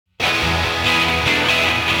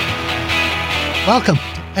Welcome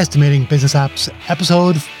to Estimating Business Apps,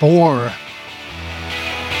 Episode 4.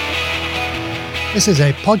 This is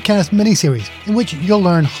a podcast mini-series in which you'll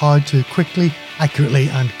learn how to quickly, accurately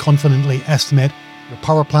and confidently estimate your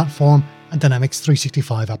Power Platform and Dynamics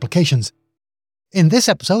 365 applications. In this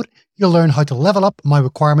episode, you'll learn how to level up my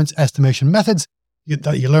requirements estimation methods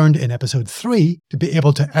that you learned in Episode 3 to be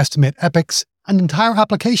able to estimate epics and entire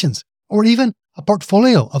applications, or even a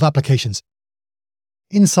portfolio of applications.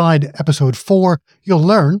 Inside Episode 4, you'll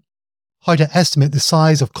learn how to estimate the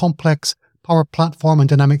size of complex Power Platform and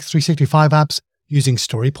Dynamics 365 apps using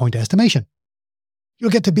story point estimation. You'll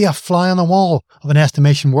get to be a fly on the wall of an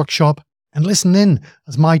estimation workshop and listen in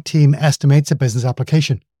as my team estimates a business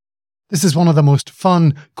application. This is one of the most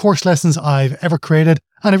fun course lessons I've ever created,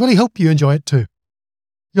 and I really hope you enjoy it too.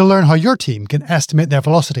 You'll learn how your team can estimate their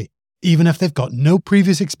velocity, even if they've got no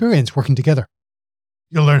previous experience working together.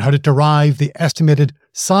 You'll learn how to derive the estimated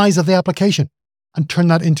size of the application and turn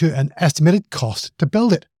that into an estimated cost to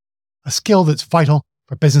build it, a skill that's vital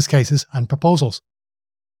for business cases and proposals.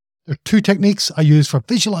 There are two techniques I use for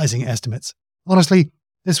visualizing estimates. Honestly,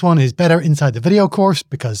 this one is better inside the video course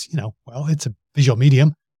because, it's a visual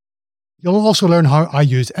medium. You'll also learn how I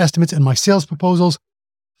use estimates in my sales proposals.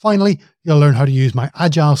 Finally, you'll learn how to use my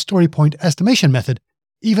agile story point estimation method,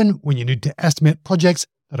 even when you need to estimate projects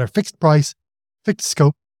that are fixed price, fixed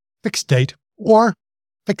scope, fixed date, or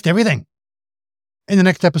fixed everything. In the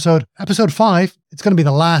next episode, Episode 5, it's going to be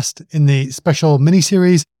the last in the special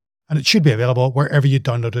mini-series, and it should be available wherever you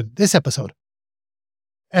downloaded this episode.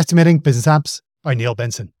 Estimating Business Apps by Neil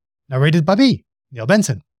Benson. Narrated by me, Neil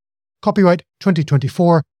Benson. Copyright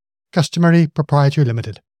 2024, Customary Proprietary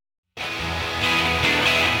Limited.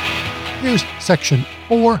 Here's Section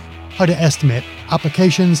 4, How to Estimate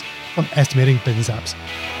Applications from Estimating Business Apps.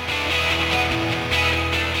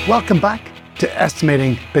 Welcome back to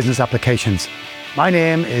Estimating Business Applications. My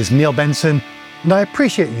name is Neil Benson, and I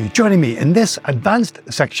appreciate you joining me in this advanced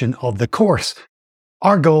section of the course.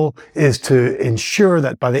 Our goal is to ensure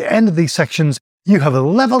that by the end of these sections, you have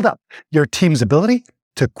leveled up your team's ability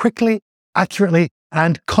to quickly, accurately,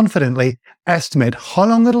 and confidently estimate how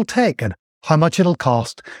long it'll take and how much it'll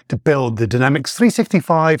cost to build the Dynamics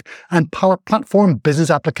 365 and Power Platform business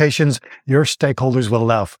applications your stakeholders will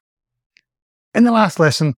love. In the last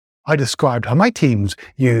lesson, I described how my teams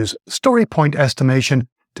use story point estimation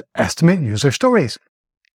to estimate user stories.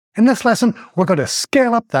 In this lesson, we're going to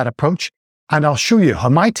scale up that approach, and I'll show you how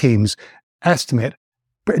my teams estimate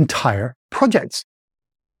entire projects.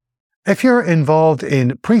 If you're involved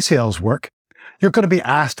in pre-sales work, you're going to be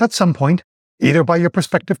asked at some point, either by your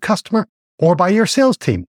prospective customer or by your sales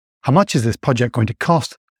team, how much is this project going to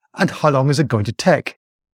cost and how long is it going to take?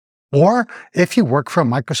 Or if you work for a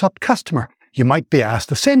Microsoft customer, you might be asked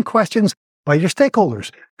the same questions by your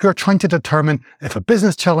stakeholders who are trying to determine if a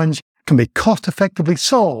business challenge can be cost-effectively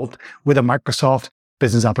solved with a Microsoft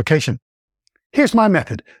business application. Here's my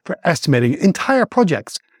method for estimating entire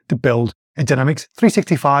projects to build a Dynamics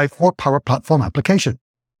 365 or Power Platform application.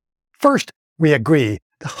 First, we agree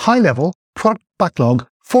the high-level product backlog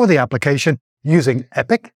for the application using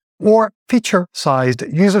epic or feature-sized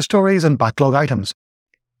user stories and backlog items.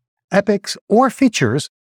 Epics or features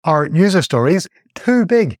are user stories too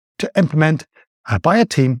big to implement by a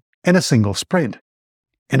team in a single sprint.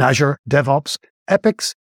 In Azure DevOps,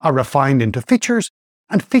 epics are refined into features,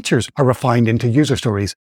 and features are refined into user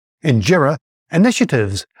stories. In Jira,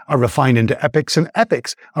 initiatives are refined into epics, and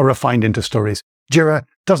epics are refined into stories. Jira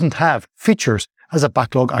doesn't have features as a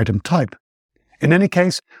backlog item type. In any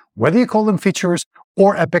case, whether you call them features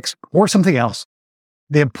or epics or something else,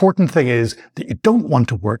 the important thing is that you don't want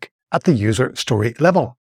to work at the user story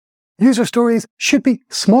level. User stories should be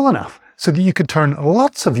small enough so that you can turn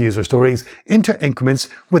lots of user stories into increments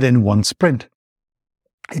within one sprint.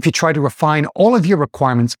 If you try to refine all of your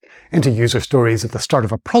requirements into user stories at the start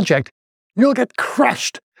of a project, you'll get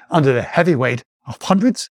crushed under the heavy weight of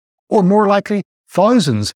hundreds, or more likely,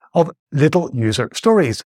 thousands of little user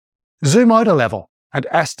stories. Zoom out a level and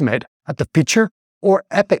estimate at the feature or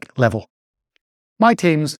epic level. My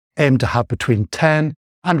teams aim to have between 10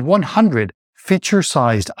 and 100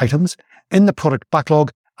 feature-sized items in the product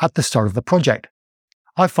backlog at the start of the project.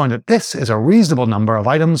 I find that this is a reasonable number of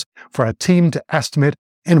items for a team to estimate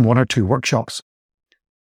in 1 or 2 workshops.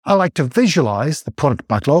 I like to visualize the product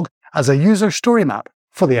backlog as a user story map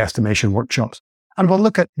for the estimation workshops, and we'll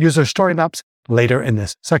look at user story maps later in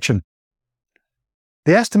this section.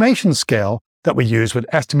 The estimation scale that we use with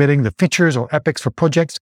estimating the features or epics for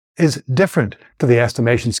projects is different to the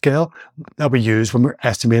estimation scale that we use when we're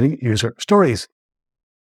estimating user stories.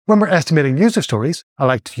 When we're estimating user stories, I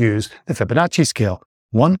like to use the Fibonacci scale,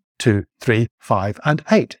 1 2, 3, 5, and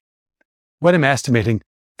 8. When I'm estimating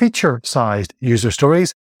feature-sized user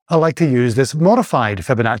stories, I like to use this modified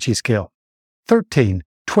Fibonacci scale: 13,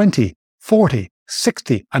 20, 40,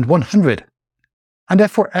 60, and 100. And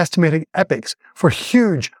if we're estimating epics for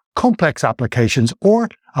huge, complex applications or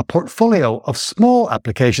a portfolio of small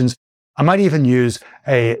applications, I might even use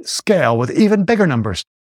a scale with even bigger numbers: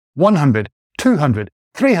 100, 200,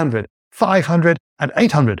 300, 500, and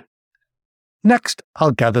 800. Next,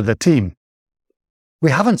 I'll gather the team.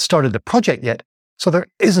 We haven't started the project yet, so there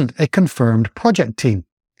isn't a confirmed project team.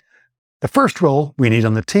 The first role we need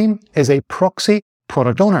on the team is a proxy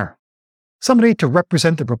product owner, somebody to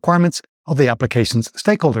represent the requirements of the application's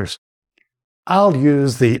stakeholders. I'll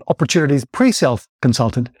use the opportunities pre-sale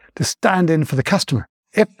consultant to stand in for the customer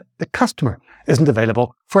if the customer isn't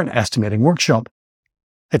available for an estimating workshop.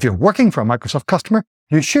 If you're working for a Microsoft customer,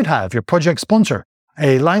 you should have your project sponsor,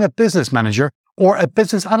 a line of business manager, or a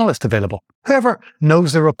business analyst available, whoever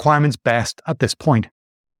knows the requirements best at this point.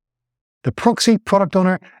 The proxy product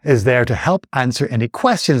owner is there to help answer any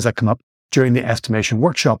questions that come up during the estimation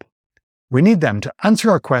workshop. We need them to answer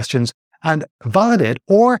our questions and validate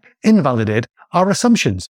or invalidate our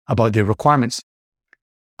assumptions about the requirements.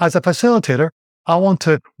 As a facilitator, I want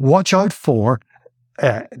to watch out for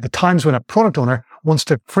the times when a product owner wants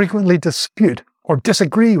to frequently dispute or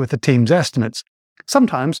disagree with the team's estimates.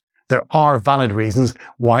 Sometimes there are valid reasons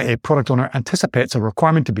why a product owner anticipates a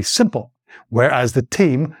requirement to be simple, whereas the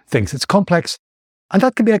team thinks it's complex, and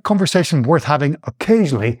that can be a conversation worth having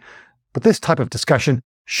occasionally, but this type of discussion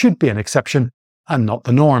should be an exception and not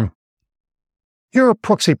the norm. Your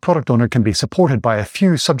proxy product owner can be supported by a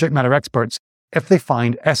few subject matter experts if they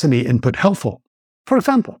find SME input helpful. For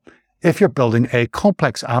example, if you're building a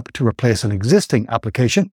complex app to replace an existing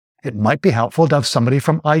application, it might be helpful to have somebody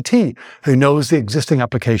from IT who knows the existing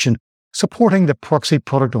application, supporting the proxy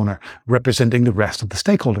product owner, representing the rest of the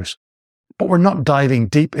stakeholders. But we're not diving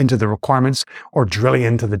deep into the requirements or drilling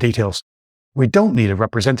into the details. We don't need a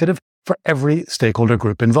representative for every stakeholder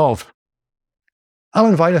group involved. I'll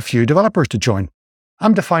invite a few developers to join.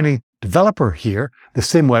 I'm defining developer here the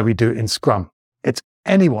same way we do in Scrum. It's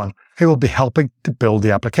anyone who will be helping to build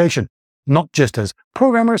the application, not just as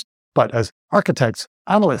programmers, but as architects,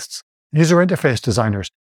 analysts, user interface designers,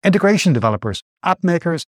 integration developers, app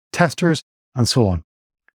makers, testers, and so on.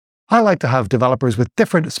 I like to have developers with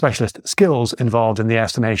different specialist skills involved in the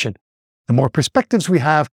estimation. The more perspectives we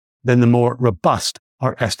have, then the more robust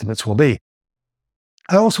our estimates will be.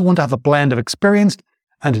 I also want to have a blend of experienced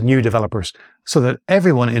and new developers so that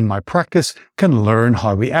everyone in my practice can learn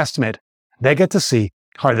how we estimate. They get to see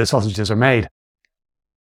how the sausages are made.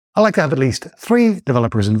 I like to have at least 3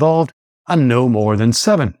 developers involved and no more than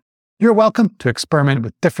 7. You're welcome to experiment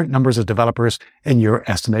with different numbers of developers in your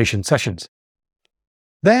estimation sessions.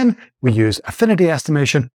 Then we use affinity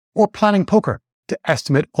estimation or planning poker to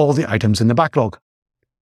estimate all the items in the backlog.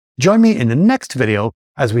 Join me in the next video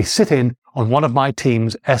as we sit in on one of my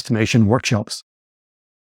team's estimation workshops.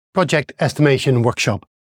 Project Estimation Workshop.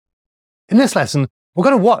 In this lesson, we're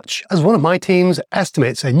going to watch as one of my teams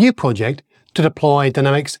estimates a new project to deploy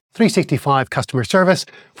Dynamics 365 customer service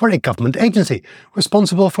for a government agency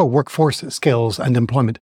responsible for workforce skills and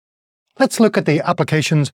employment. Let's look at the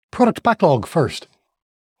application's product backlog first.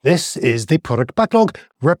 This is the product backlog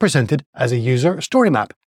represented as a user story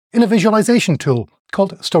map in a visualization tool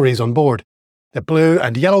called Stories on Board. The blue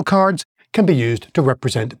and yellow cards can be used to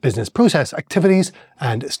represent business process activities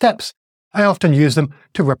and steps. I often use them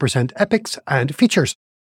to represent epics and features.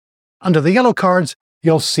 Under the yellow cards,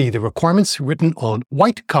 you'll see the requirements written on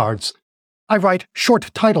white cards. I write short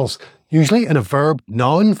titles, usually in a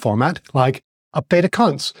verb-noun format like update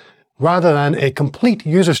accounts, rather than a complete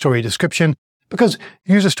user story description, because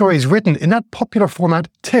user stories written in that popular format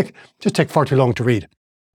take far too long to read.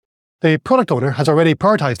 The product owner has already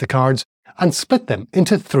prioritized the cards and split them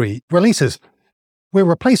into 3 releases. We're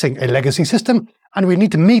replacing a legacy system, and we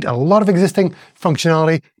need to meet a lot of existing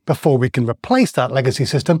functionality before we can replace that legacy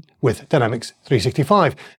system with Dynamics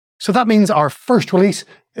 365. So that means our first release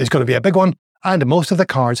is going to be a big one, and most of the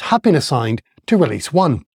cards have been assigned to release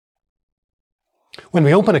 1. When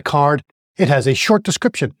we open a card, it has a short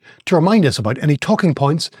description to remind us about any talking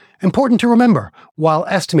points important to remember while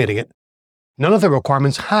estimating it. None of the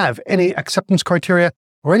requirements have any acceptance criteria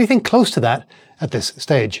or anything close to that at this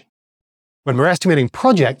stage. When we're estimating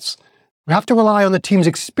projects, we have to rely on the team's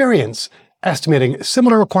experience estimating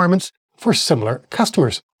similar requirements for similar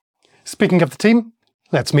customers. Speaking of the team,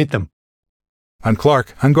 let's meet them. I'm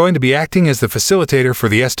Clark. I'm going to be acting as the facilitator for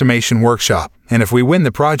the estimation workshop, and if we win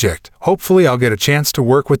the project, hopefully I'll get a chance to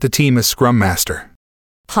work with the team as Scrum Master.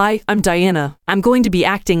 Hi, I'm Diana. I'm going to be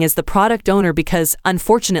acting as the product owner because,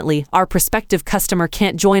 unfortunately, our prospective customer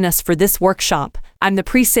can't join us for this workshop. I'm the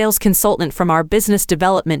pre-sales consultant from our business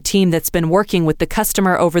development team that's been working with the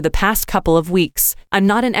customer over the past couple of weeks. I'm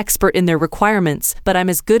not an expert in their requirements, but I'm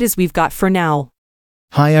as good as we've got for now.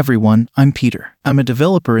 Hi everyone, I'm Peter. I'm a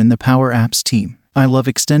developer in the Power Apps team. I love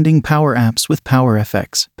extending Power Apps with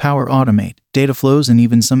PowerFX, Power Automate, data flows, and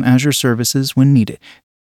even some Azure services when needed.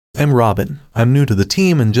 I'm Robin. I'm new to the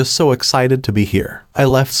team and just so excited to be here. I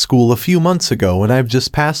left school a few months ago and I've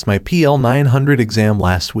just passed my PL 900 exam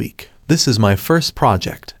last week. This is my first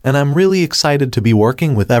project, and I'm really excited to be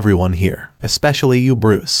working with everyone here, especially you,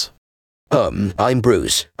 Bruce. I'm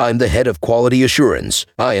Bruce. I'm the head of quality assurance.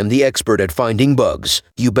 I am the expert at finding bugs.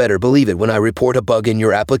 You better believe it when I report a bug in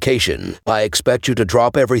your application. I expect you to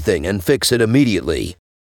drop everything and fix it immediately.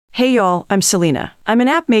 Hey y'all, I'm Selena. I'm an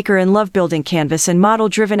app maker and love building Canvas and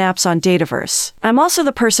model-driven apps on Dataverse. I'm also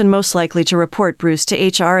the person most likely to report Bruce to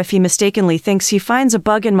HR if he mistakenly thinks he finds a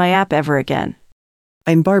bug in my app ever again.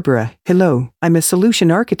 I'm Barbara. Hello. I'm a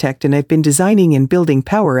solution architect and I've been designing and building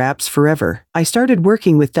Power Apps forever. I started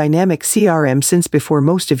working with Dynamics CRM since before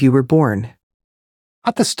most of you were born.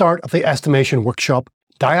 At the start of the estimation workshop,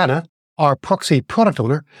 Diana, our proxy product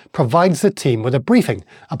owner, provides the team with a briefing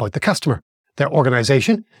about the customer, their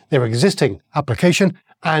organization, their existing application,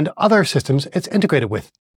 and other systems it's integrated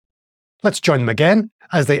with. Let's join them again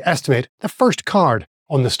as they estimate the first card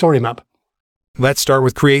on the story map. Let's start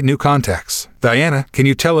with create new contacts. Diana, can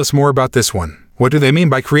you tell us more about this one? What do they mean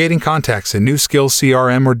by creating contacts in New Skills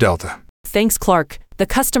CRM or Delta? Thanks, Clark. The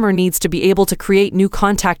customer needs to be able to create new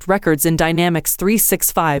contact records in Dynamics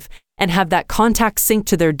 365 and have that contact sync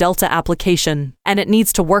to their Delta application. And it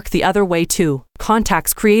needs to work the other way too.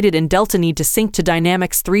 Contacts created in Delta need to sync to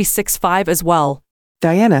Dynamics 365 as well.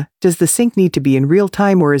 Diana, does the sync need to be in real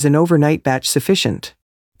time or is an overnight batch sufficient?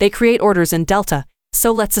 They create orders in Delta,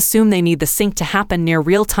 so let's assume they need the sync to happen near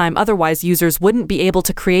real time, otherwise users wouldn't be able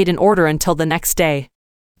to create an order until the next day.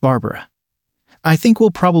 Barbara, I think we'll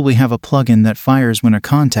probably have a plugin that fires when a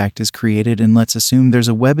contact is created, and let's assume there's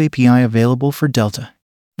a web API available for Delta.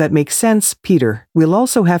 That makes sense, Peter. We'll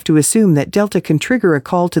also have to assume that Delta can trigger a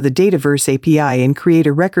call to the Dataverse API and create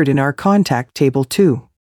a record in our contact table too.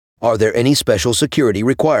 Are there any special security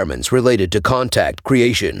requirements related to contact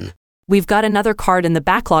creation? We've got another card in the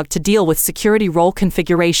backlog to deal with security role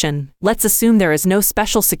configuration. Let's assume there is no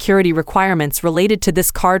special security requirements related to this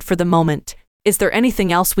card for the moment. Is there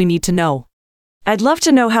anything else we need to know? I'd love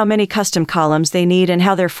to know how many custom columns they need and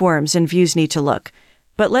how their forms and views need to look.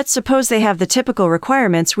 But let's suppose they have the typical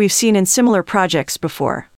requirements we've seen in similar projects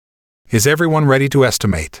before. Is everyone ready to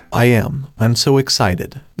estimate? I am. I'm so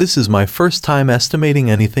excited. This is my first time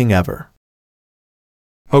estimating anything ever.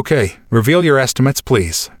 Okay, reveal your estimates,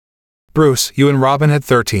 please. Bruce, you and Robin had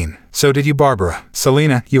 13. So did you, Barbara.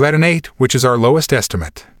 Selena, you had an 8, which is our lowest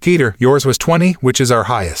estimate. Peter, yours was 20, which is our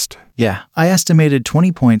highest. Yeah, I estimated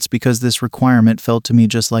 20 points because this requirement felt to me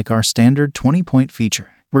just like our standard 20-point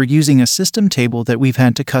feature. We're using a system table that we've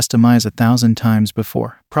had to customize 1,000 times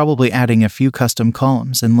before, probably adding a few custom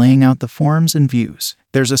columns and laying out the forms and views.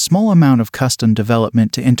 There's a small amount of custom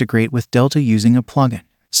development to integrate with Delta using a plugin,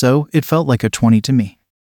 so it felt like a 20 to me.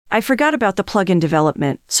 I forgot about the plugin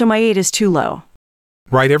development, so my 8 is too low.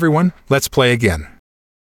 Right, everyone? Let's play again.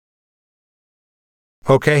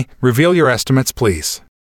 Okay, reveal your estimates, please.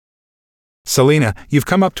 Selena, you've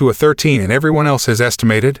come up to a 13 and everyone else has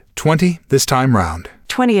estimated 20 this time round.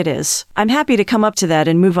 20 it is. I'm happy to come up to that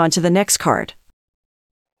and move on to the next card.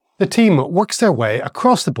 The team works their way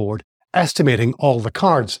across the board, estimating all the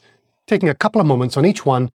cards, taking a couple of moments on each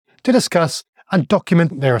one to discuss and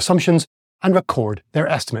document their assumptions and record their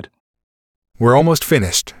estimate. We're almost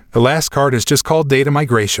finished. The last card is just called data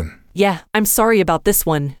migration. Yeah, I'm sorry about this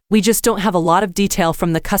one. We just don't have a lot of detail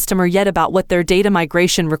from the customer yet about what their data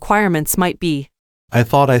migration requirements might be. I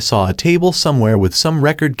thought I saw a table somewhere with some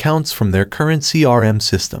record counts from their current CRM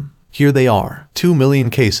system. Here they are: 2 million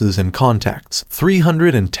cases and contacts,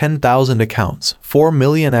 310,000 accounts, 4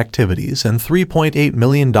 million activities, and 3.8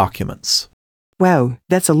 million documents. Wow,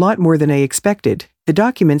 that's a lot more than I expected. The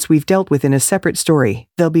documents we've dealt with in a separate story.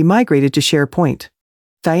 They'll be migrated to SharePoint.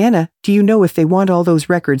 Diana, do you know if they want all those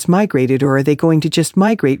records migrated or are they going to just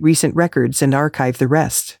migrate recent records and archive the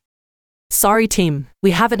rest? Sorry, team.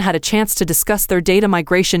 We haven't had a chance to discuss their data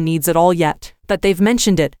migration needs at all yet, but they've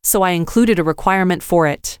mentioned it, so I included a requirement for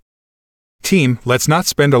it. Team, let's not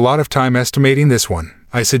spend a lot of time estimating this one.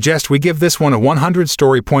 I suggest we give this one a 100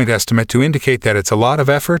 story point estimate to indicate that it's a lot of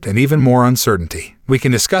effort and even more uncertainty. We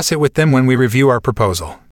can discuss it with them when we review our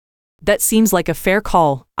proposal. That seems like a fair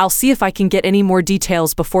call. I'll see if I can get any more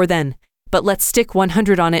details before then. but let's stick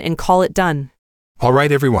 100 on it and call it done. All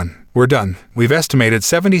right, everyone, we're done. We've estimated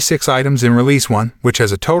 76 items in Release 1, which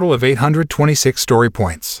has a total of 826 story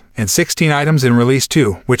points, and 16 items in Release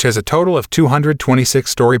 2, which has a total of 226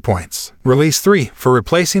 story points. Release 3, for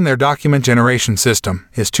replacing their document generation system,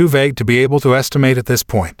 is too vague to be able to estimate at this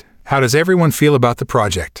point. How does everyone feel about the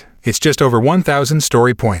project? It's just over 1,000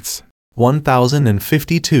 story points.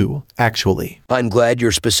 1,052, actually. I'm glad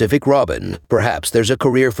you're specific, Robin. Perhaps there's a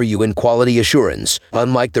career for you in quality assurance,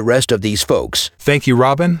 unlike the rest of these folks. Thank you,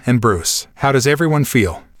 Robin and Bruce. How does everyone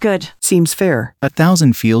feel? Good. Seems fair.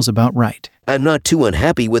 1,000 feels about right. I'm not too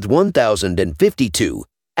unhappy with 1,052,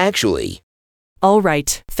 actually. All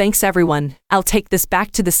right, thanks everyone. I'll take this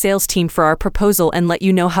back to the sales team for our proposal and let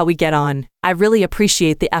you know how we get on. I really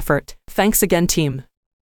appreciate the effort. Thanks again, team.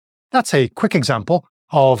 That's a quick example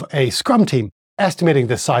of a Scrum team estimating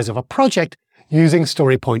the size of a project using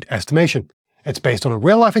story point estimation. It's based on a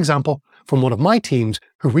real-life example from one of my teams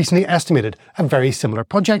who recently estimated a very similar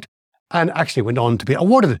project and actually went on to be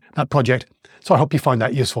awarded that project, so I hope you find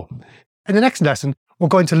that useful. In the next lesson, we're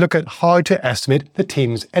going to look at how to estimate the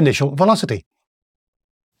team's initial velocity.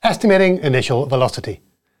 Estimating initial velocity.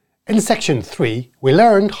 In Section 3, we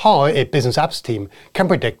learned how a business apps team can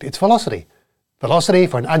predict its velocity. Velocity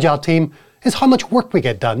for an agile team is how much work we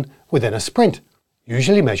get done within a sprint,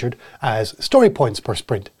 usually measured as story points per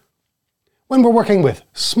sprint. When we're working with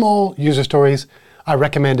small user stories, I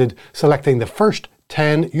recommended selecting the first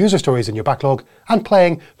 10 user stories in your backlog and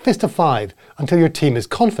playing Fist of 5 until your team is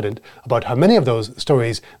confident about how many of those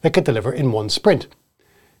stories they could deliver in one sprint.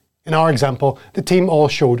 In our example, the team all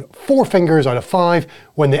showed 4 fingers out of 5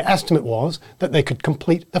 when the estimate was that they could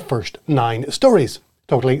complete the first 9 stories,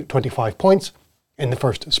 totaling 25 points in the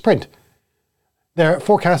first sprint. Their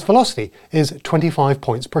forecast velocity is 25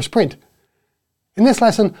 points per sprint. In this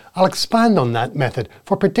lesson, I'll expand on that method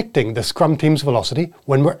for predicting the Scrum team's velocity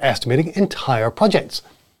when we're estimating entire projects.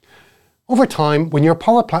 Over time, when your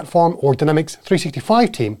Power Platform or Dynamics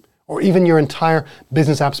 365 team, or even your entire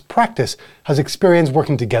business apps practice has experience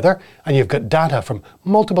working together and you've got data from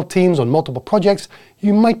multiple teams on multiple projects,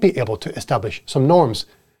 you might be able to establish some norms.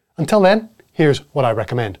 Until then, here's what I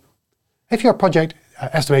recommend. If your project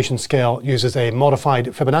estimation scale uses a modified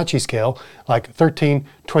Fibonacci scale like 13,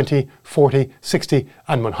 20, 40, 60,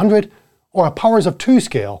 and 100, or a powers of 2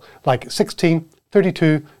 scale like 16,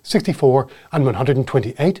 32, 64, and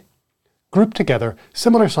 128, group together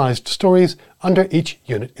similar-sized stories under each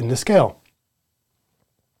unit in the scale.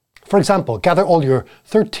 For example, gather all your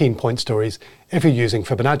 13-point stories if you're using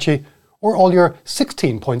Fibonacci, or all your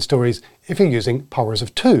 16-point stories if you're using powers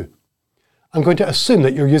of 2. I'm going to assume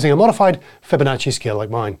that you're using a modified Fibonacci scale like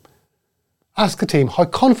mine. Ask the team how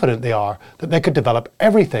confident they are that they could develop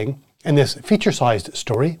everything in this feature-sized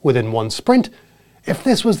story within one sprint if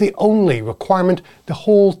this was the only requirement the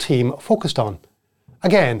whole team focused on.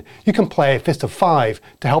 Again, you can play Fist of 5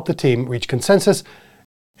 to help the team reach consensus.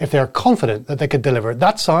 If they are confident that they could deliver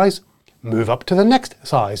that size, move up to the next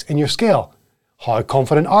size in your scale. How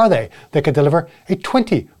confident are they could deliver a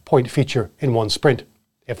 20-point feature in one sprint?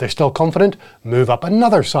 If they're still confident, move up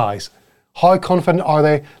another size. How confident are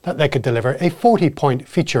they that they could deliver a 40-point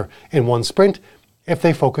feature in one sprint if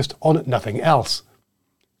they focused on nothing else?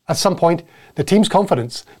 At some point, the team's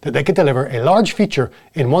confidence that they could deliver a large feature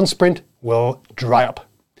in one sprint will dry up.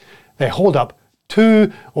 They hold up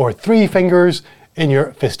 2 or 3 fingers in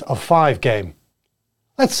your Fist of 5 game.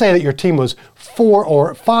 Let's say that your team was 4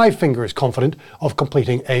 or 5 fingers confident of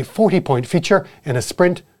completing a 40-point feature in a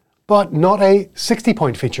sprint, but not a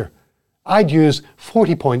 60-point feature. I'd use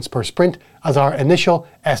 40 points per sprint as our initial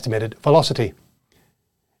estimated velocity.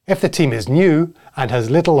 If the team is new and has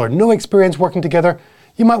little or no experience working together,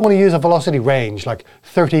 you might want to use a velocity range like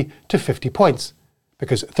 30 to 50 points,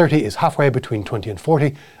 because 30 is halfway between 20 and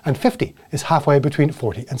 40, and 50 is halfway between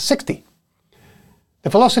 40 and 60. The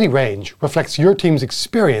velocity range reflects your team's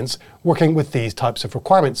experience working with these types of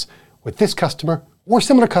requirements, with this customer or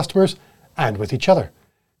similar customers, and with each other.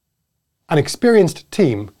 An experienced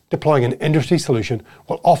team deploying an industry solution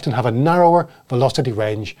will often have a narrower velocity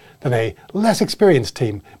range than a less experienced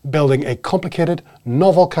team building a complicated,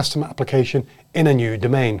 novel custom application in a new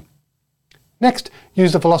domain. Next,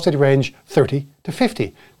 use the velocity range 30 to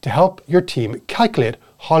 50 to help your team calculate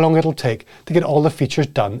how long it'll take to get all the features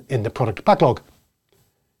done in the product backlog.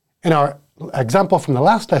 In our example from the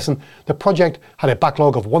last lesson, the project had a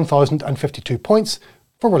backlog of 1,052 points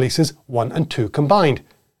for releases 1 and 2 combined.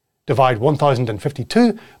 Divide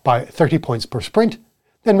 1,052 by 30 points per sprint,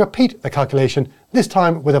 then repeat the calculation, this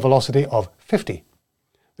time with a velocity of 50.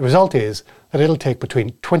 The result is that it'll take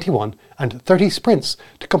between 21 and 30 sprints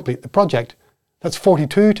to complete the project, That's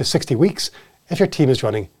 42 to 60 weeks if your team is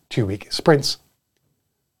running 2-week sprints.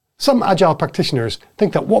 Some Agile practitioners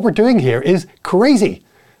think that what we're doing here is crazy.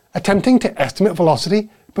 Attempting to estimate velocity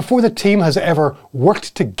before the team has ever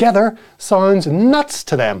worked together sounds nuts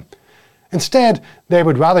to them. Instead, they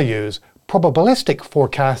would rather use probabilistic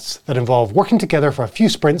forecasts that involve working together for a few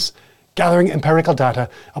sprints, gathering empirical data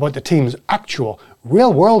about the team's actual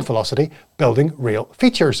real-world velocity, building real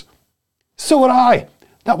features. So would I.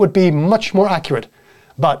 That would be much more accurate.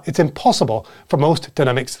 But it's impossible for most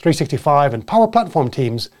Dynamics 365 and Power Platform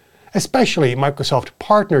teams, especially Microsoft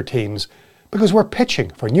partner teams, because we're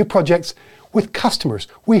pitching for new projects with customers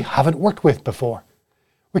we haven't worked with before.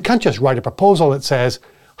 We can't just write a proposal that says,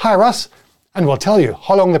 hire us, and we'll tell you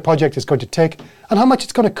how long the project is going to take and how much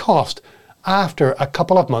it's going to cost after a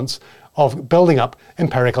couple of months of building up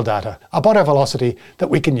empirical data about our velocity that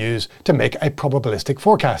we can use to make a probabilistic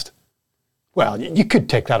forecast. Well, you could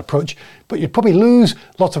take that approach, but you'd probably lose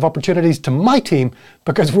lots of opportunities to my team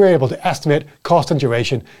because we're able to estimate cost and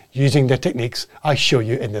duration using the techniques I show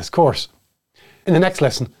you in this course. In the next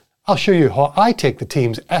lesson, I'll show you how I take the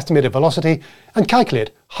team's estimated velocity and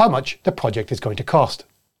calculate how much the project is going to cost.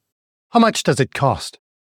 How much does it cost?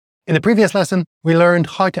 In the previous lesson, we learned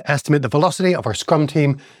how to estimate the velocity of our Scrum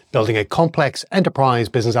team building a complex enterprise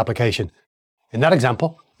business application. In that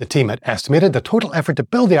example, the team had estimated the total effort to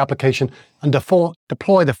build the application and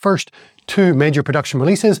deploy the first 2 major production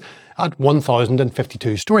releases at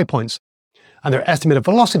 1,052 story points. And their estimated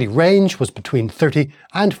velocity range was between 30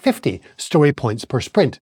 and 50 story points per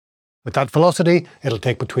sprint. With that velocity, it'll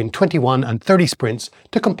take between 21 and 30 sprints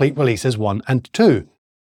to complete releases 1 and 2.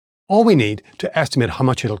 All we need to estimate how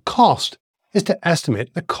much it'll cost is to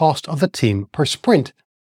estimate the cost of the team per sprint.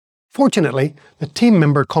 Fortunately, the team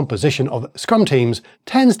member composition of Scrum teams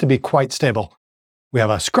tends to be quite stable. We have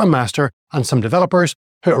a Scrum Master and some developers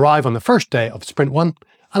who arrive on the first day of Sprint 1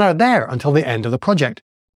 and are there until the end of the project.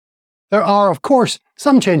 There are, of course,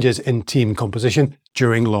 some changes in team composition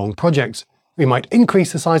during long projects. We might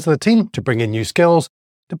increase the size of the team to bring in new skills,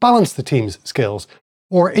 to balance the team's skills,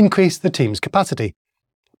 or increase the team's capacity.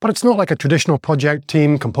 But it's not like a traditional project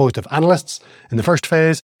team composed of analysts in the first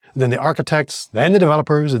phase, then the architects, then the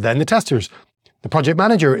developers, then the testers. The project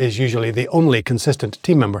manager is usually the only consistent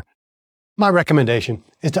team member. My recommendation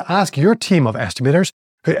is to ask your team of estimators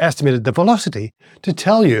who estimated the velocity to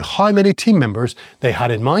tell you how many team members they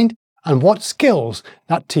had in mind and what skills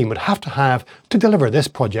that team would have to deliver this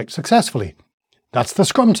project successfully. That's the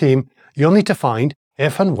Scrum team you'll need to find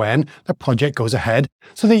if and when the project goes ahead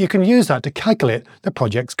so that you can use that to calculate the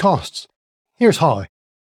project's costs. Here's how.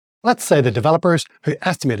 Let's say the developers who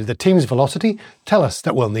estimated the team's velocity tell us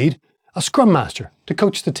that we'll need a Scrum Master to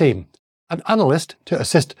coach the team, an analyst to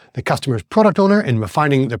assist the customer's product owner in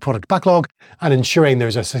refining the product backlog and ensuring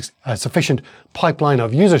there's a sufficient pipeline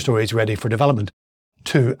of user stories ready for development,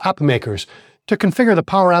 2 app makers to configure the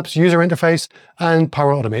Power Apps user interface and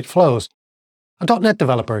Power Automate flows, a .NET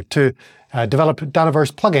developer to develop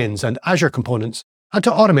Dataverse plugins and Azure components and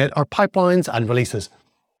to automate our pipelines and releases,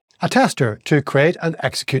 a tester to create and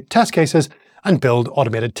execute test cases and build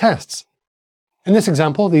automated tests. In this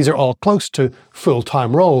example, these are all close to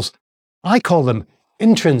full-time roles. I call them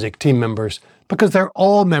intrinsic team members because they're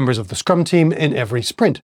all members of the Scrum team in every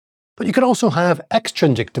sprint. But you could also have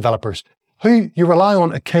extrinsic developers who you rely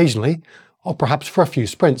on occasionally or perhaps for a few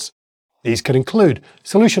sprints. These could include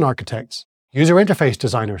solution architects, user interface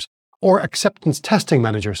designers, or acceptance testing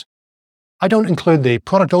managers. I don't include the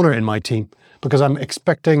product owner in my team because I'm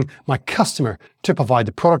expecting my customer to provide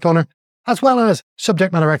the product owner, as well as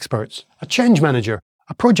subject matter experts, a change manager,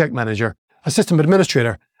 a project manager, a system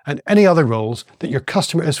administrator, and any other roles that your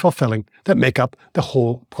customer is fulfilling that make up the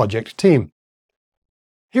whole project team.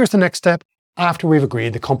 Here's the next step after we've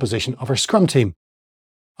agreed the composition of our Scrum team.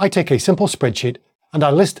 I take a simple spreadsheet and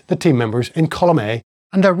I list the team members in column A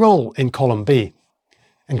and their role in column B.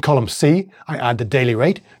 In column C, I add the daily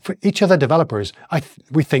rate for each of the developers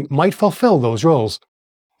we think might fulfill those roles.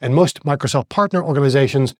 In most Microsoft partner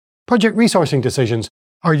organizations, project resourcing decisions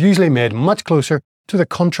are usually made much closer to the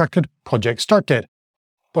contracted project start date.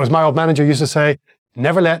 But as my old manager used to say,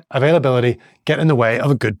 never let availability get in the way of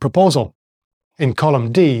a good proposal. In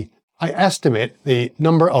column D, I estimate the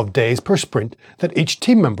number of days per sprint that each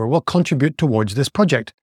team member will contribute towards this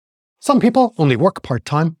project. Some people only work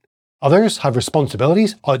part-time. Others have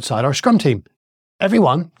responsibilities outside our Scrum team.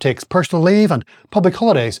 Everyone takes personal leave and public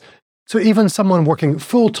holidays, so even someone working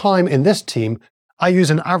full-time in this team, I use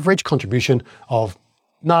an average contribution of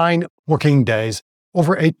 9 working days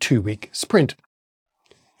over a 2-week sprint.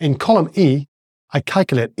 In column E, I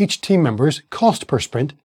calculate each team member's cost per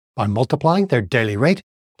sprint by multiplying their daily rate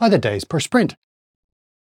by the days per sprint.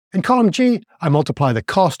 In column G, I multiply the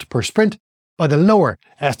cost per sprint by the lower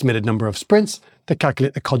estimated number of sprints to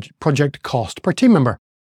calculate the project cost per team member.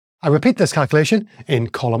 I repeat this calculation in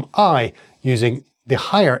column I using the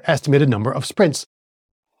higher estimated number of sprints.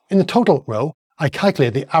 In the total row, I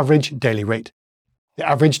calculate the average daily rate, the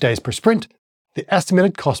average days per sprint, the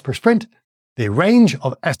estimated cost per sprint, the range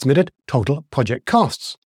of estimated total project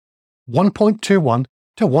costs, 1.21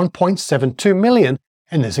 to 1.72 million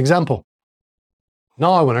in this example.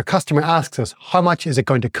 Now, when our customer asks us how much is it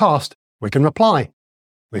going to cost, we can reply,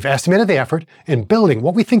 we've estimated the effort in building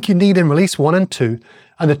what we think you need in release 1 and 2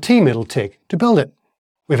 and the team it'll take to build it.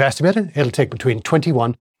 We've estimated it'll take between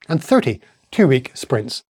 21 and 30 2-week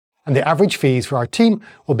sprints, and the average fees for our team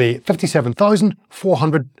will be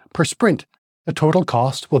 $57,400 per sprint. The total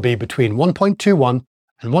cost will be between 1.21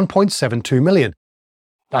 and 1.72 million.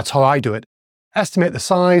 That's how I do it. Estimate the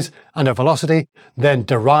size and the velocity, then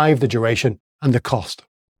derive the duration and the cost.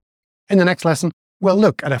 In the next lesson, we'll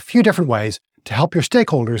look at a few different ways to help your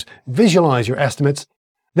stakeholders visualize your estimates,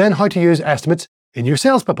 then how to use estimates in your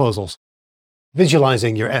sales proposals.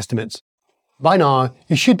 Visualizing your estimates. By now,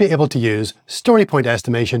 you should be able to use story point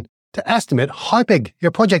estimation to estimate how big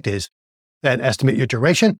your project is, then estimate your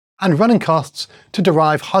duration and running costs to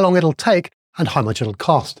derive how long it'll take and how much it'll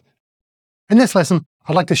cost. In this lesson,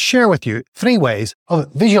 I'd like to share with you 3 ways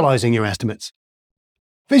of visualizing your estimates.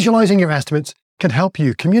 Visualizing your estimates can help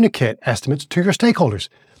you communicate estimates to your stakeholders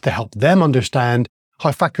to help them understand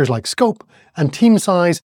how factors like scope and team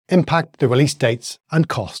size impact the release dates and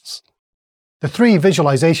costs. The 3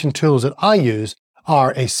 visualization tools that I use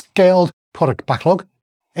are a scaled product backlog,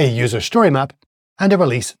 a user story map, and a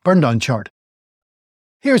release burndown chart.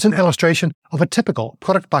 Here's an illustration of a typical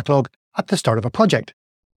product backlog at the start of a project.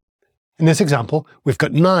 In this example, we've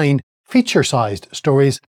got 9 feature-sized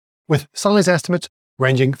stories with size estimates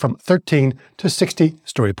ranging from 13 to 60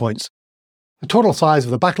 story points. The total size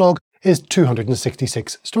of the backlog is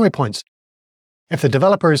 266 story points. If the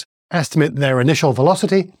developers estimate their initial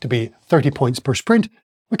velocity to be 30 points per sprint,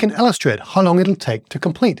 we can illustrate how long it'll take to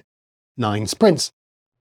complete 9 sprints.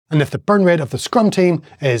 And if the burn rate of the Scrum team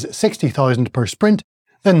is 60,000 per sprint,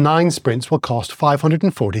 then 9 sprints will cost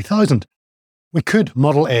 540,000. We could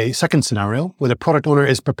model a second scenario where the product owner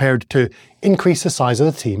is prepared to increase the size of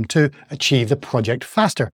the team to achieve the project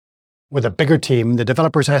faster. With a bigger team, the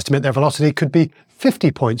developers estimate their velocity could be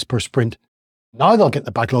 50 points per sprint. Now they'll get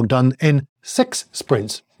the backlog done in 6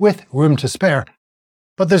 sprints with room to spare.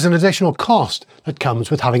 But there's an additional cost that comes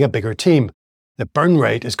with having a bigger team. The burn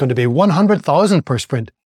rate is going to be 100,000 per sprint.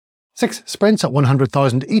 6 sprints at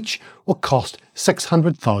 100,000 each will cost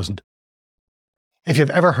 600,000. If you've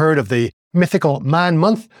ever heard of the mythical Man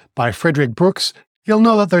Month by Frederick Brooks, you'll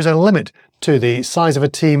know that there's a limit to the size of a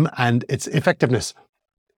team and its effectiveness.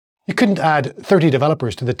 You couldn't add 30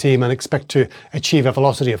 developers to the team and expect to achieve a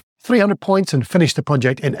velocity of 300 points and finish the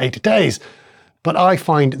project in 8 days. But I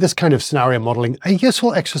find this kind of scenario modeling a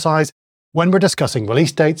useful exercise when we're discussing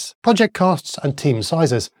release dates, project costs, and team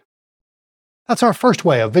sizes. That's our first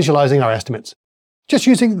way of visualizing our estimates, just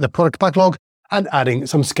using the product backlog and adding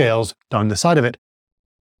some scales down the side of it.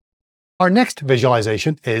 Our next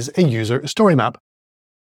visualization is a user story map.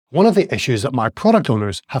 One of the issues that my product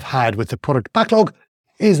owners have had with the product backlog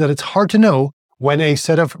is that it's hard to know when a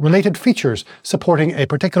set of related features supporting a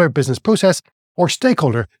particular business process or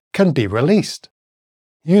stakeholder can be released.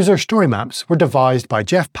 User story maps were devised by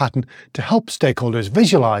Jeff Patton to help stakeholders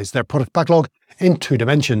visualize their product backlog in 2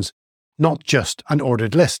 dimensions, not just an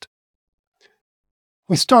ordered list.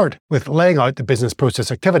 We start with laying out the business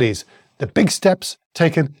process activities, the big steps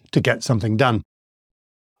taken to get something done.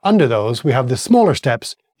 Under those, we have the smaller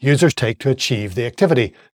steps users take to achieve the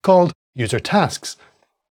activity, called user tasks.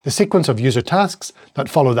 The sequence of user tasks that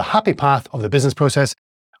follow the happy path of the business process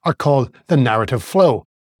are called the narrative flow.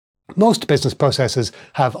 Most business processes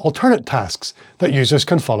have alternate tasks that users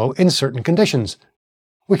can follow in certain conditions.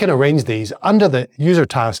 We can arrange these under the user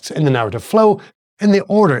tasks in the narrative flow in the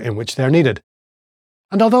order in which they are needed.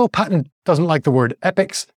 And although Patton doesn't like the word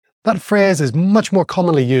epics, that phrase is much more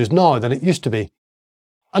commonly used now than it used to be.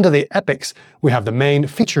 Under the epics, we have the main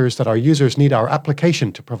features that our users need our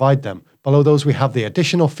application to provide them. Below those, we have the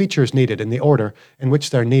additional features needed in the order in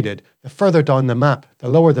which they're needed. The further down the map, the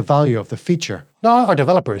lower the value of the feature. Now our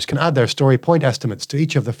developers can add their story point estimates to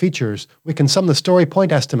each of the features. We can sum the story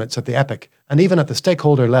point estimates at the epic, and even at the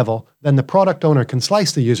stakeholder level. Then the product owner can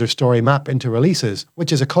slice the user story map into releases,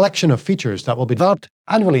 which is a collection of features that will be developed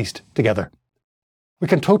and released together. We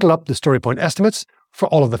can total up the story point estimates for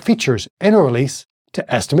all of the features in a release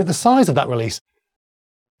to estimate the size of that release.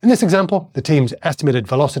 In this example, the team's estimated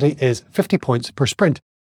velocity is 50 points per sprint.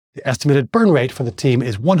 The estimated burn rate for the team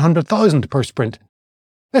is 100,000 per sprint.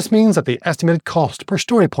 This means that the estimated cost per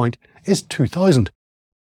story point is 2,000.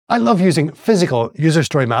 I love using physical user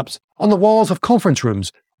story maps on the walls of conference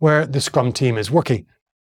rooms where the Scrum team is working.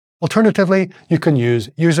 Alternatively, you can use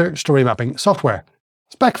user story mapping software.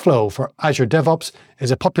 SpecFlow for Azure DevOps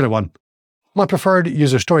is a popular one. My preferred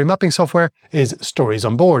user story mapping software is Stories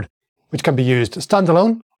on Board, which can be used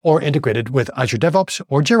standalone or integrated with Azure DevOps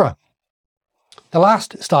or Jira. The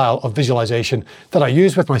last style of visualization that I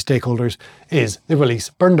use with my stakeholders is the release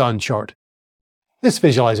burndown chart. This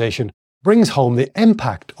visualization brings home the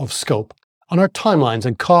impact of scope on our timelines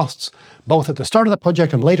and costs, both at the start of the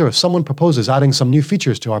project and later if someone proposes adding some new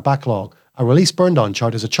features to our backlog. A release burndown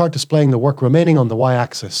chart is a chart displaying the work remaining on the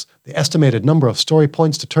y-axis, the estimated number of story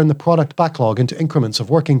points to turn the product backlog into increments of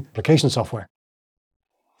working application software.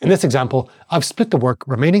 In this example, I've split the work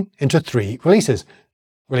remaining into 3 releases.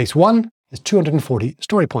 Release 1 is 240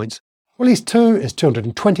 story points, Release 2 is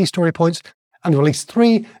 220 story points, and Release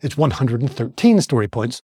 3 is 113 story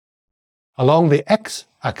points. Along the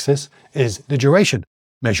x-axis is the duration,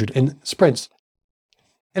 measured in sprints.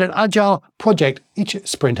 In an agile project, each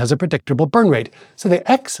sprint has a predictable burn rate, so the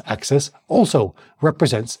x-axis also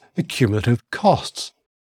represents the cumulative costs.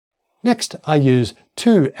 Next, I use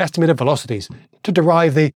 2 estimated velocities to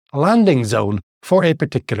derive the landing zone for a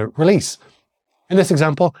particular release. In this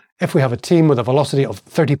example, if we have a team with a velocity of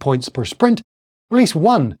 30 points per sprint, Release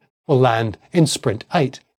 1 will land in sprint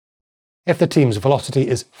 8. If the team's velocity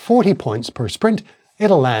is 40 points per sprint,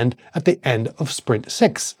 it'll land at the end of sprint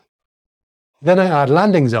 6. Then I add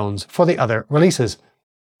landing zones for the other releases.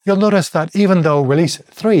 You'll notice that even though Release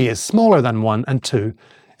 3 is smaller than 1 and 2,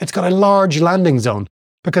 it's got a large landing zone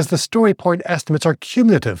because the story point estimates are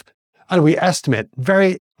cumulative, and we estimate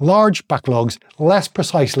very large backlogs less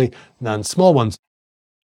precisely than small ones.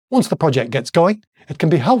 Once the project gets going, it can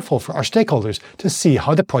be helpful for our stakeholders to see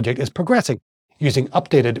how the project is progressing using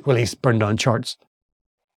updated release burndown charts.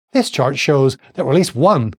 This chart shows that Release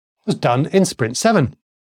 1 was done in sprint 7.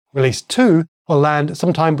 Release 2 will land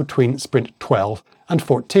sometime between sprint 12 and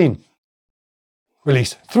 14.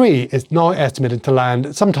 Release 3 is now estimated to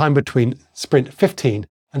land sometime between sprint 15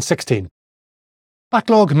 and 16.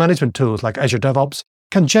 Backlog management tools like Azure DevOps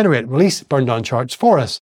can generate release burndown charts for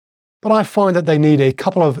us, but I find that they need a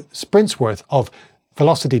couple of sprints worth of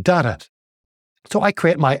velocity data. So I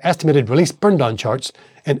create my estimated release burndown charts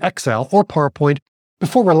in Excel or PowerPoint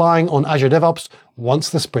before relying on Azure DevOps once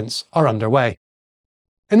the sprints are underway.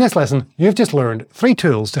 In this lesson, you've just learned 3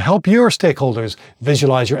 tools to help your stakeholders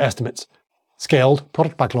visualize your estimates: scaled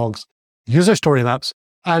product backlogs, user story maps,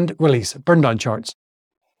 and release burndown charts.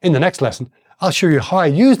 In the next lesson, I'll show you how I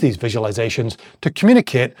use these visualizations to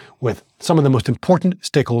communicate with some of the most important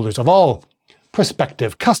stakeholders of all,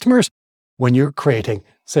 prospective customers, when you're creating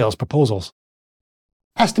sales proposals.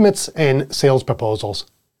 Estimates in sales proposals.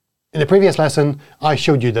 In the previous lesson, I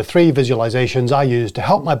showed you the 3 visualizations I use to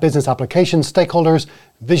help my business application stakeholders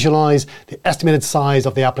visualize the estimated size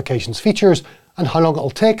of the application's features and how long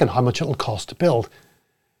it'll take and how much it'll cost to build.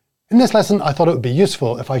 In this lesson, I thought it would be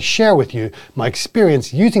useful if I share with you my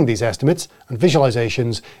experience using these estimates and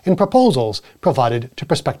visualizations in proposals provided to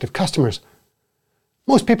prospective customers.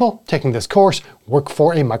 Most people taking this course work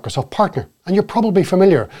for a Microsoft partner, and you're probably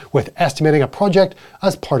familiar with estimating a project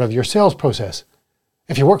as part of your sales process.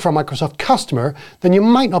 If you work for a Microsoft customer, then you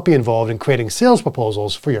might not be involved in creating sales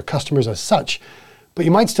proposals for your customers as such, but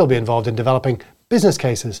you might still be involved in developing business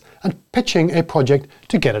cases and pitching a project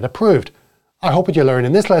to get it approved. I hope what you learn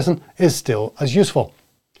in this lesson is still as useful.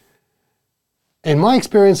 In my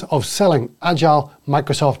experience of selling agile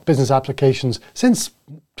Microsoft business applications since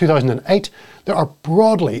 2008, there are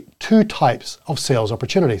broadly 2 types of sales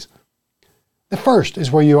opportunities. The first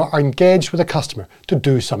is where you are engaged with a customer to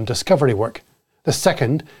do some discovery work. The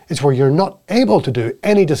second is where you're not able to do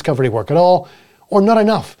any discovery work at all, or not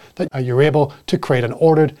enough that you're able to create an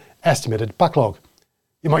ordered, estimated backlog.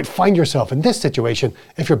 You might find yourself in this situation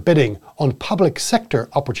if you're bidding on public sector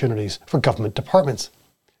opportunities for government departments.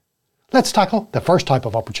 Let's tackle the first type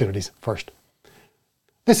of opportunities first.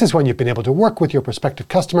 This is when you've been able to work with your prospective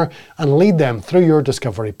customer and lead them through your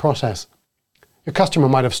discovery process. Your customer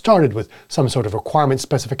might have started with some sort of requirement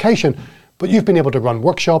specification, but you've been able to run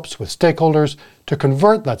workshops with stakeholders to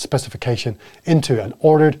convert that specification into an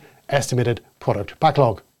ordered, estimated product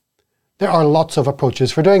backlog. There are lots of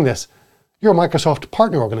approaches for doing this. Your Microsoft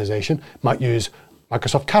partner organization might use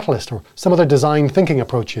Microsoft Catalyst or some other design thinking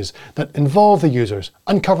approaches that involve the users,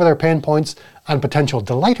 uncover their pain points and potential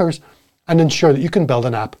delighters, and ensure that you can build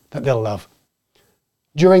an app that they'll love.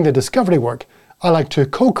 During the discovery work, I like to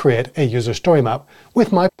co-create a user story map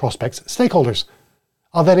with my prospects' stakeholders.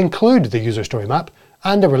 I'll then include the user story map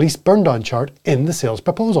and a release burndown chart in the sales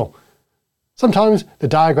proposal. Sometimes the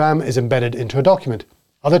diagram is embedded into a document.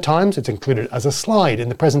 Other times it's included as a slide in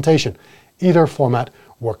the presentation. Either format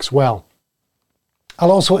works well.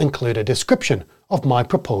 I'll also include a description of my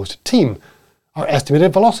proposed team, our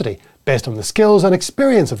estimated velocity based on the skills and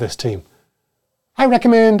experience of this team. I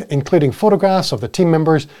recommend including photographs of the team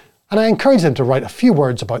members, and I encourage them to write a few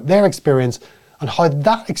words about their experience and how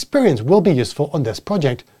that experience will be useful on this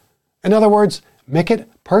project. In other words, make it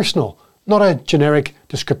personal, not a generic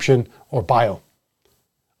description or bio.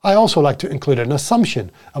 I also like to include an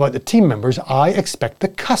assumption about the team members I expect the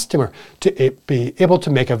customer to be able to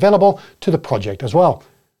make available to the project as well,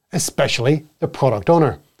 especially the product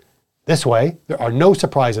owner. This way, there are no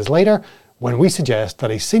surprises later when we suggest that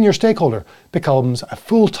a senior stakeholder becomes a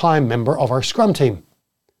full-time member of our Scrum team.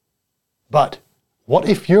 But what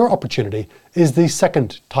if your opportunity is the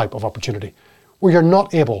second type of opportunity, where you're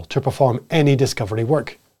not able to perform any discovery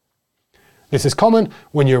work? This is common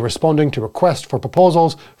when you're responding to requests for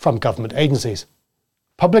proposals from government agencies.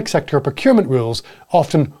 Public sector procurement rules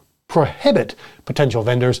often prohibit potential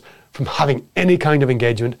vendors from having any kind of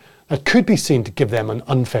engagement that could be seen to give them an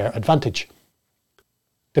unfair advantage.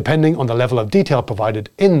 Depending on the level of detail provided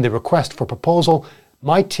in the request for proposal,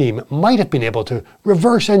 my team might have been able to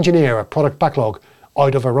reverse engineer a product backlog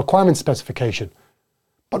out of a requirement specification.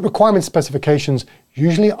 But requirement specifications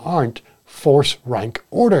usually aren't force rank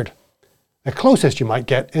ordered. The closest you might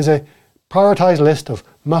get is a prioritized list of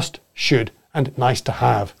must, should, and nice to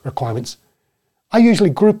have requirements. I usually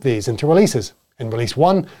group these into releases. In Release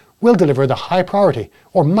 1, we'll deliver the high priority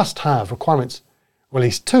or must have requirements.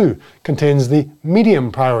 Release 2 contains the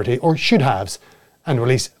medium priority or should haves, and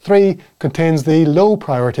Release 3 contains the low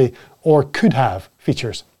priority or could have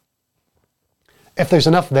features. If there's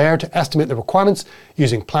enough there to estimate the requirements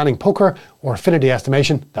using Planning Poker or Affinity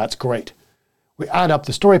Estimation, that's great. We add up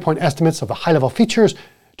the story point estimates of the high-level features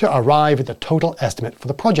to arrive at the total estimate for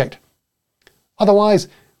the project. Otherwise,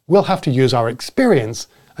 we'll have to use our experience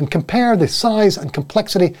and compare the size and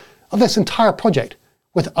complexity of this entire project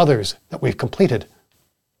with others that we've completed.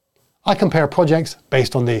 I compare projects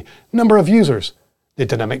based on the number of users, the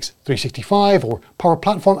Dynamics 365 or Power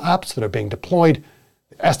Platform apps that are being deployed,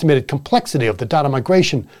 the estimated complexity of the data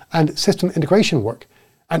migration and system integration work,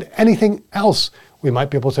 and anything else we might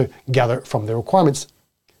be able to gather from the requirements.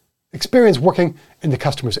 Experience working in the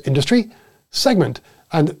customer's industry, segment,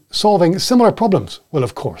 and solving similar problems will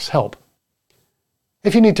of course help.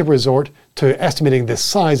 If you need to resort to estimating the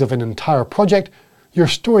size of an entire project, your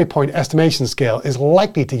story point estimation scale is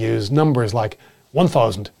likely to use numbers like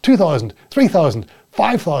 1,000, 2,000, 3,000,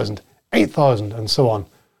 5,000, 8,000, and so on.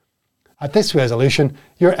 At this resolution,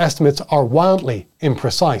 your estimates are wildly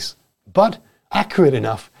imprecise, but accurate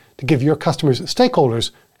enough to give your customers'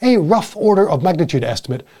 stakeholders a rough order of magnitude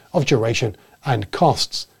estimate of duration and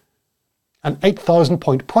costs. An 8,000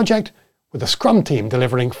 point project with a Scrum team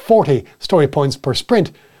delivering 40 story points per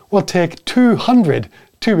sprint will take 200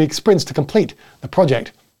 two-week sprints to complete the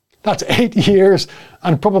project. That's 8 years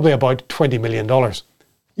and probably about $20 million.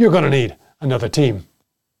 You're going to need another team.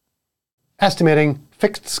 Estimating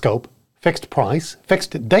fixed scope, fixed price,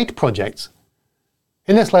 fixed date projects.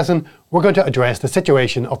 In this lesson, we're going to address the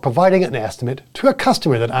situation of providing an estimate to a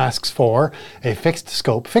customer that asks for a fixed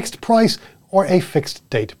scope, fixed price, or a fixed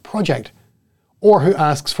date project, or who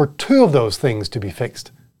asks for two of those things to be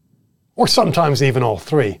fixed, or sometimes even all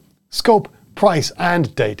three, scope, price,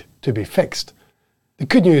 and date to be fixed. The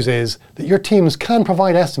good news is that your teams can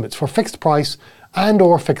provide estimates for fixed price and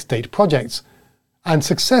or fixed date projects, and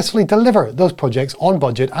successfully deliver those projects on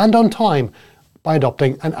budget and on time by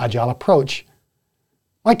adopting an agile approach.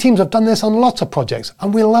 My teams have done this on lots of projects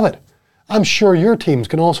and we love it. I'm sure your teams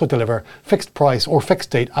can also deliver fixed price or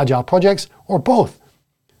fixed date agile projects, or both.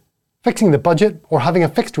 Fixing the budget or having a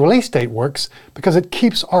fixed release date works because it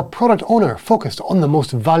keeps our product owner focused on the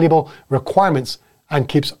most valuable requirements and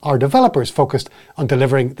keeps our developers focused on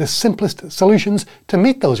delivering the simplest solutions to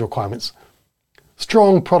meet those requirements.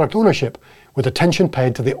 Strong product ownership with attention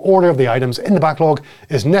paid to the order of the items in the backlog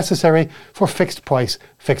is necessary for fixed price,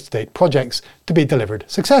 fixed date projects to be delivered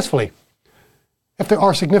successfully. If there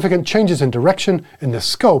are significant changes in direction in the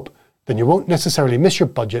scope, then you won't necessarily miss your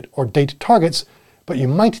budget or date targets, but you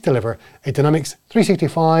might deliver a Dynamics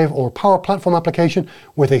 365 or Power Platform application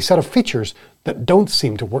with a set of features that don't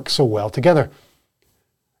seem to work so well together.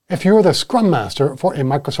 If you're the Scrum Master for a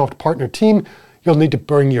Microsoft partner team, you'll need to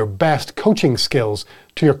bring your best coaching skills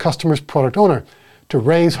to your customer's product owner to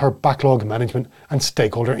raise her backlog management and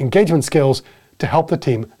stakeholder engagement skills to help the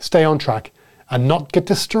team stay on track and not get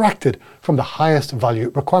distracted from the highest value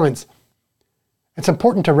requirements. It's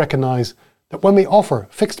important to recognise that when we offer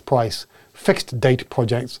fixed price, fixed date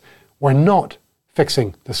projects, we're not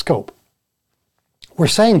fixing the scope. We're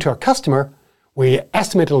saying to our customer, we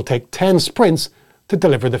estimate it'll take 10 sprints to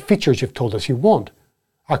deliver the features you've told us you want.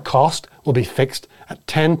 Our cost will be fixed at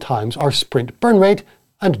 10 times our sprint burn rate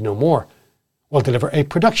and no more. We'll deliver a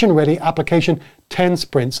production-ready application 10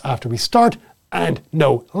 sprints after we start and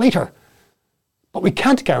no later. But we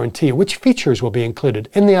can't guarantee which features will be included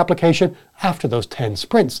in the application after those 10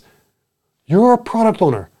 sprints. Your product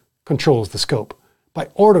owner controls the scope by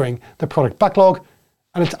ordering the product backlog,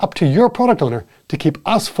 and it's up to your product owner to keep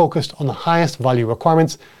us focused on the highest value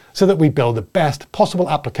requirements so that we build the best possible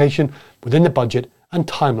application within the budget and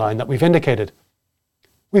timeline that we've indicated.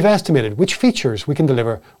 We've estimated which features we can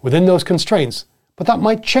deliver within those constraints, but that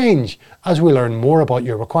might change as we learn more about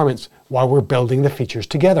your requirements while we're building the features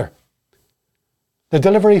together. The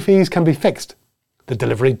delivery fees can be fixed. The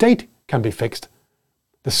delivery date can be fixed.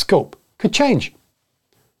 The scope could change.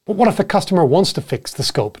 But what if the customer wants to fix the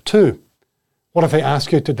scope too? What if they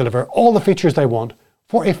ask you to deliver all the features they want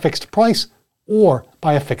for a fixed price or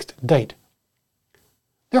by a fixed date?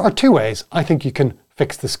 There are two ways I think you can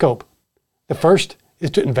fix the scope. The first is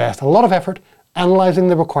to invest a lot of effort analysing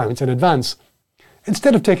the requirements in advance.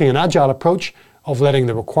 Instead of taking an agile approach of letting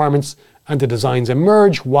the requirements and the designs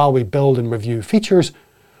emerge while we build and review features,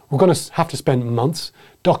 we're going to have to spend months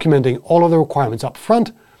documenting all of the requirements up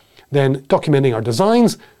front, then documenting our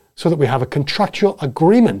designs so that we have a contractual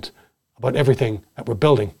agreement about everything that we're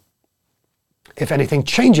building. If anything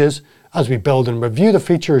changes as we build and review the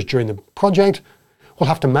features during the project, we'll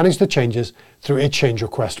have to manage the changes through a change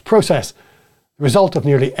request process. The result of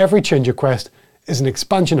nearly every change request is an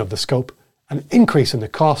expansion of the scope, an increase in the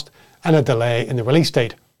cost, and a delay in the release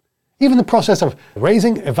date. Even the process of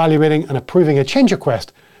raising, evaluating, and approving a change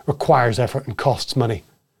request requires effort and costs money.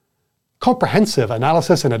 Comprehensive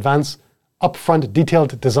analysis in advance, upfront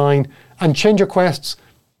detailed design, and change requests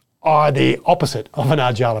are the opposite of an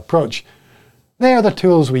agile approach. They are the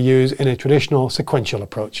tools we use in a traditional sequential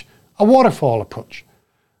approach, a waterfall approach.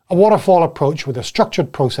 A waterfall approach with a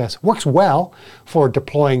structured process works well for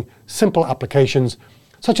deploying simple applications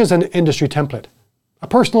such as an industry template, a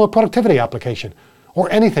personal productivity application,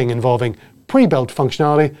 or anything involving pre-built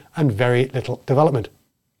functionality and very little development.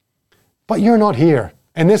 But you're not here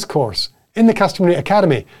in this course, in the Customery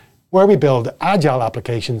Academy, where we build agile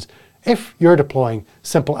applications if you're deploying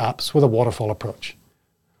simple apps with a waterfall approach.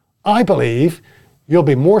 I believe you'll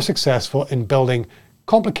be more successful in building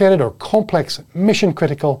complicated or complex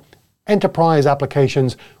mission-critical enterprise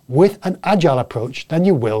applications with an agile approach than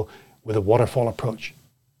you will with a waterfall approach.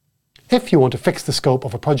 If you want to fix the scope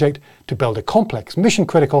of a project to build a complex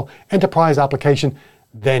mission-critical enterprise application,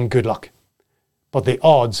 then good luck. But the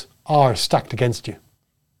odds are stacked against you.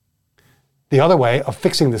 The other way of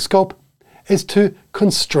fixing the scope is to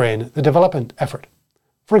constrain the development effort.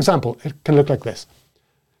 For example, it can look like this.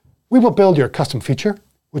 We will build your custom feature,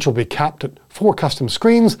 which will be capped at 4 custom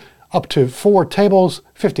screens, up to 4 tables,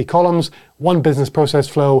 50 columns, 1 business process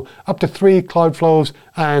flow, up to 3 cloud flows,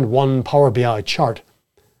 and 1 Power BI chart.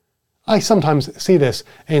 I sometimes see this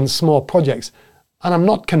in small projects, and I'm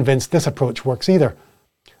not convinced this approach works either.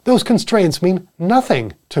 Those constraints mean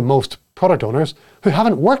nothing to most product owners who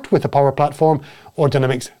haven't worked with the Power Platform or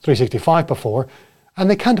Dynamics 365 before, and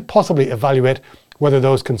they can't possibly evaluate whether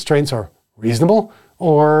those constraints are reasonable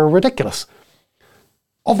or ridiculous.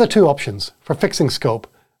 Of the two options for fixing scope,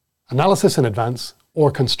 analysis in advance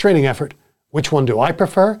or constraining effort, which one do I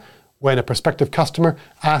prefer when a prospective customer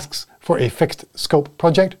asks for a fixed scope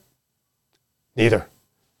project? Neither.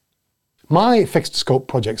 My fixed scope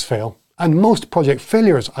projects fail, and most project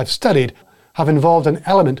failures I've studied have involved an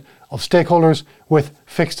element of stakeholders with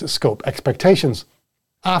fixed scope expectations.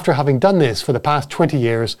 After having done this for the past 20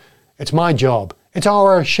 years, it's my job, it's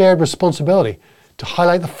our shared responsibility to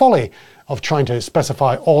highlight the folly of trying to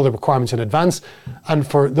specify all the requirements in advance and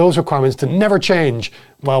for those requirements to never change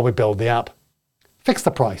while we build the app. Fix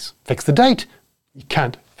the price, fix the date, you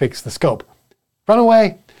can't fix the scope. Run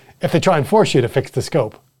away if they try and force you to fix the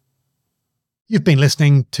scope. You've been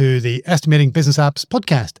listening to the Estimating Business Apps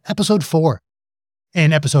podcast, episode 4.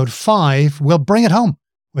 In episode 5, we'll bring it home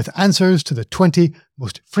with answers to the 20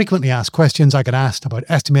 most frequently asked questions I get asked about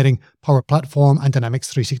estimating Power Platform and Dynamics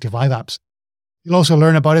 365 apps. You'll also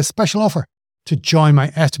learn about a special offer to join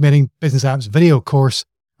my Estimating Business Apps video course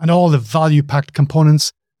and all the value-packed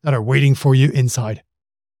components that are waiting for you inside.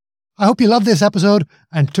 I hope you loved this episode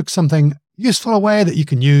and took something useful away that you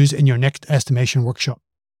can use in your next estimation workshop.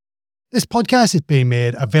 This podcast is being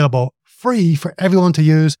made available free for everyone to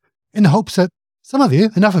use in the hopes that some of you,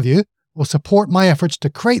 enough of you, will support my efforts to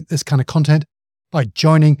create this kind of content by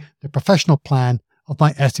joining the professional plan of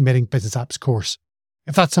my Estimating Business Apps course.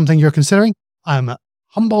 If that's something you're considering, I'm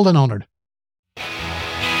humbled and honoured.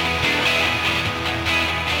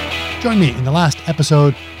 Join me in the last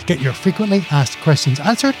episode to get your frequently asked questions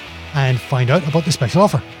answered and find out about the special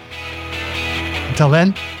offer. Until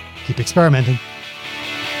then, keep experimenting.